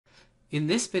In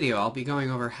this video, I'll be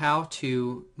going over how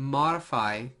to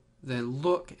modify the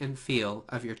look and feel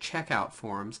of your checkout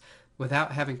forms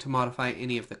without having to modify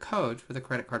any of the code for the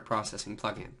credit card processing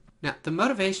plugin. Now, the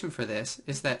motivation for this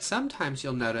is that sometimes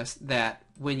you'll notice that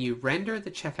when you render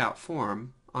the checkout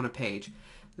form on a page,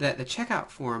 that the checkout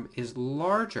form is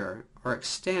larger or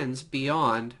extends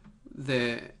beyond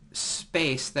the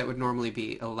space that would normally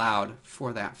be allowed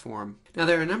for that form. Now,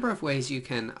 there are a number of ways you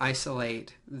can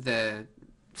isolate the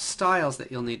styles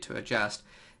that you'll need to adjust,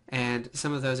 and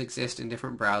some of those exist in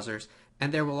different browsers,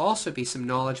 and there will also be some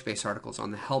knowledge base articles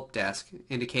on the help desk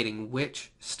indicating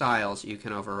which styles you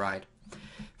can override.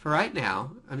 For right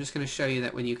now, I'm just going to show you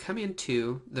that when you come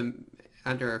into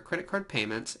under credit card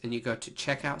payments and you go to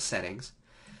checkout settings,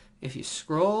 if you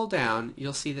scroll down,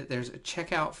 you'll see that there's a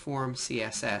checkout form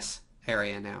CSS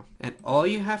area now, and all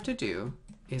you have to do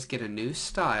is get a new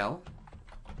style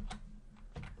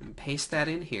and paste that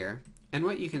in here. And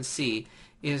what you can see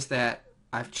is that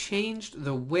I've changed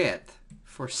the width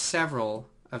for several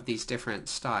of these different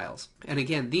styles. And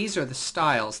again, these are the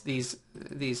styles, these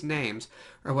names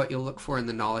are what you'll look for in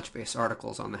the knowledge base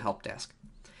articles on the help desk.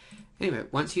 Anyway,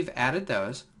 once you've added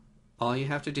those, all you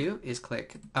have to do is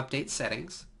click Update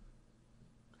Settings.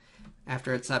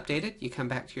 After it's updated, you come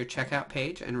back to your checkout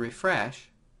page and refresh,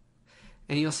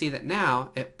 and you'll see that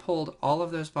now it pulled all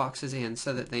of those boxes in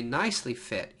so that they nicely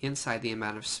fit inside the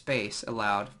amount of space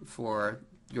allowed for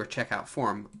your checkout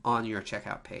form on your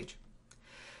checkout page.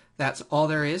 That's all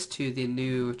there is to the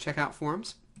new checkout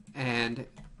forms, and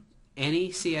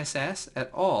any CSS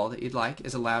at all that you'd like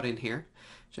is allowed in here.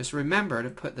 Just remember to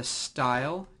put the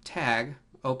style tag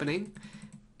opening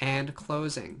and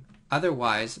closing.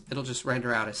 Otherwise, it'll just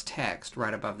render out as text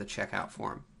right above the checkout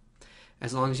form.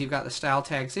 As long as you've got the style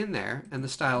tags in there, and the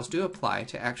styles do apply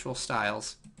to actual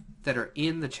styles that are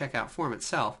in the checkout form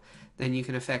itself, then you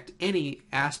can affect any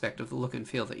aspect of the look and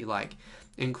feel that you like,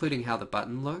 including how the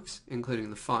button looks, including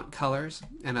the font colors,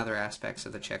 and other aspects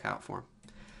of the checkout form.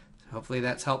 Hopefully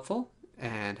that's helpful,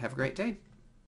 and have a great day.